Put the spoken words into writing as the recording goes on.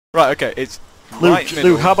Right, okay, it's Luke, right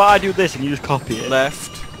middle, Luke, how about I do this and you just copy it?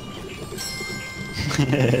 left.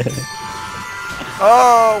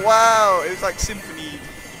 Oh, wow! It's like symphony.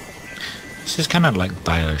 This is kind of like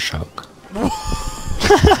Bioshock.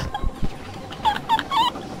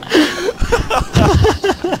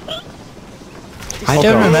 I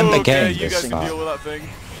don't remember getting you this guys far. can deal with that thing.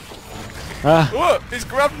 Ah, Whoa! It's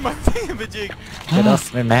grabbed my thingamajig! Get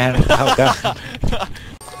off me, man. Oh god.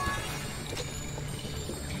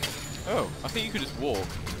 Oh, I think you could just walk.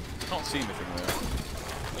 Can't see anything there.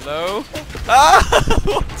 Hello? Ah!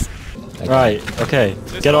 What? right, okay.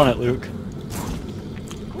 This Get one. on it, Luke.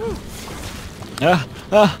 Woo. Ah,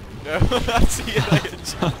 ah. No, see you later,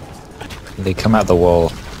 John. They come out the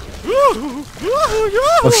wall. Woo! Woo!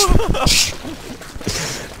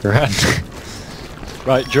 Run.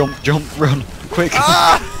 Right, jump, jump, run. Quick.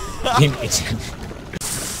 Ah! You need to-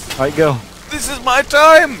 Right, go. This is my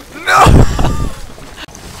time! No!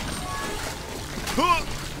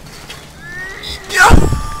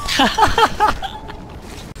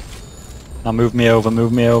 Now move me over,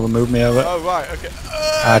 move me over, move me over. Oh, right, okay.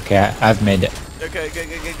 Okay, I've made it. Okay, go.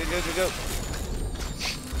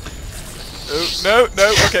 Oh, no,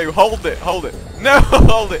 no, okay, hold it. No,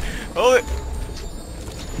 hold it.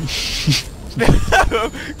 No,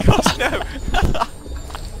 gosh, no.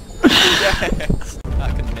 Yes,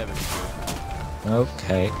 that can never be true.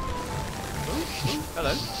 Okay.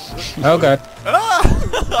 Hello. Oh god.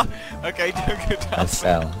 Ah! Okay, don't go down. I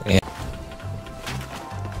fell. Yeah.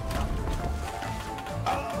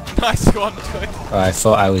 Nice one, Twig. Oh, I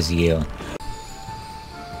thought I was you.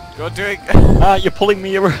 Go on, Twig. Ah, you're pulling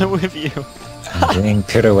me around with you. I'm doing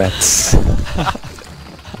pirouettes.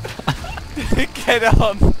 Get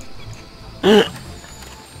on.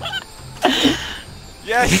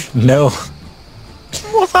 Yes. No.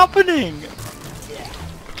 What's happening?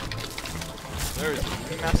 There is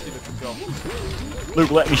a nasty little goal.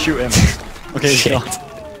 Luke, let me shoot him. Okay, he's Shit. gone.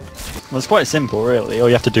 Well, it's quite simple, really. All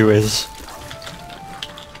you have to do is...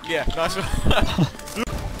 Yeah, nice one.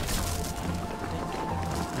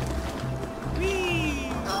 Whee!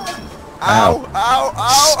 Ow!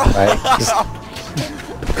 Ow! Right, just Ow!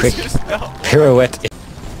 quick Just stop. pirouette.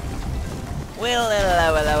 Well,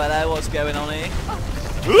 hello, what's going on here?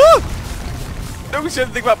 Woo! Don't we say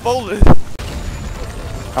anything about boulders?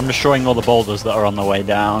 I'm destroying all the boulders that are on the way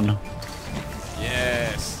down.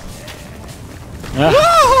 Yes. Ah,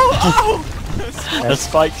 Oh! there's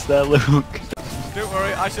spikes there, Luke. Don't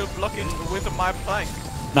worry, I shall block it with my plank.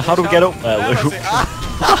 Now how do we get up there, Now I Luke? see-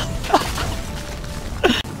 Ah!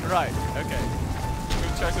 Right, okay. We're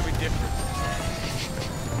gonna try something different.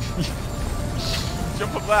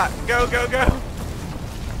 Jump up that. Go.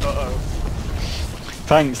 Uh-oh.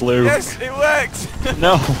 Thanks, Luke. Yes, it works!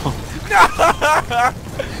 No, No!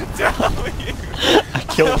 Damn you! I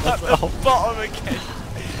killed I'm at the myself. bottom again.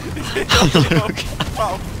 Luke.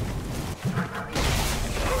 Bottom.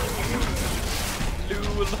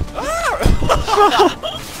 Lul. Ah!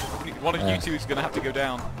 One of you two is gonna have to go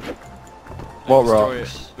down. and What destroy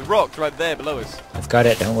rocks? it. The rock's right there below us. I've got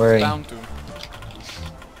it, don't worry. Bound to.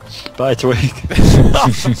 Bye, Twig.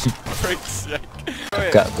 Freak's sake.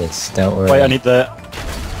 I've got this, don't worry. Wait, I need the...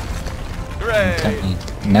 Hooray!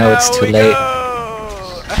 No, it's too we late.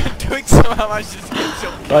 Go! Twig somehow managed to get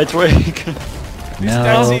jumped. Bye, Twig. No.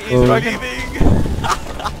 Nancy is leaving.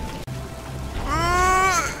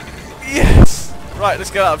 Yes! Right,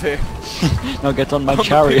 let's get out of here. Now get on my On the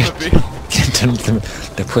chariot. Pimmerby. Get on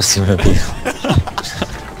the pussy mobile.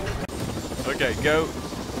 Okay, go.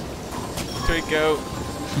 Twig, go.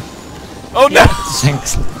 Oh no!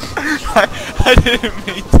 Thanks. I didn't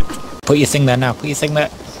mean to. Put your thing there now, put your thing there.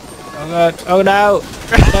 Oh god, oh no!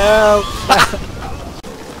 No!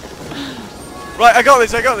 Right, I got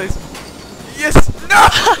this. Yes! No!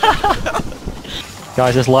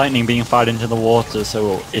 Guys, there's lightning being fired into the water,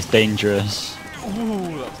 so it's dangerous.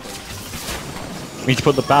 Ooh, that's We need to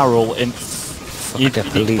put the barrel in... You need the to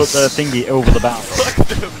put police. the thingy over the barrel.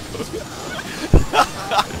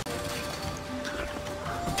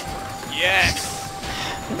 Yes!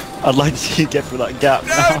 I'd like to see you get through that gap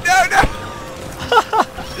now. No!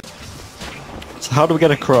 So how do we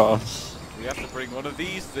get across? We have to bring one of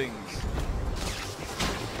these things.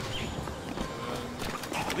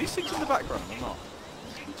 Are these things in the background or not?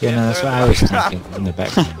 Yeah, no, that's what I was thinking in the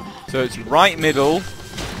background. So it's right middle,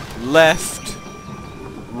 left,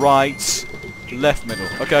 right, left middle.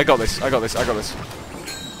 Okay, I got this.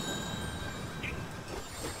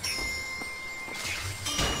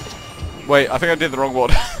 Wait, I think I did the wrong one.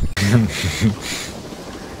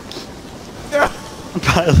 No!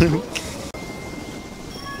 Bye, Luke.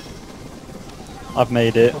 I've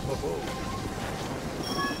made it.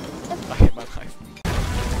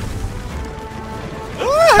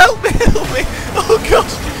 Oh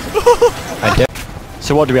gosh! I don't.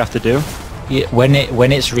 So what do we have to do? When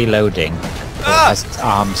it's reloading, it has its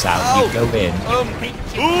arms out. Ow. You go in.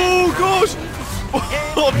 Oh gosh!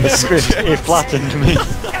 Oh, It flattened me.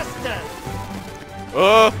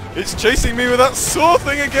 It's chasing me with that saw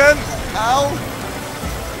thing again! Ow!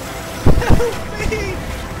 Help me!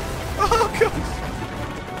 Oh gosh!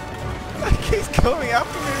 It keeps coming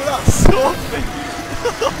after me with that saw thing!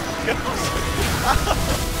 Oh gosh!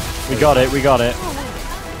 We got it, we got it.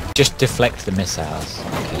 Just deflect the missiles.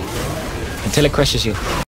 Okay. Until it crushes you.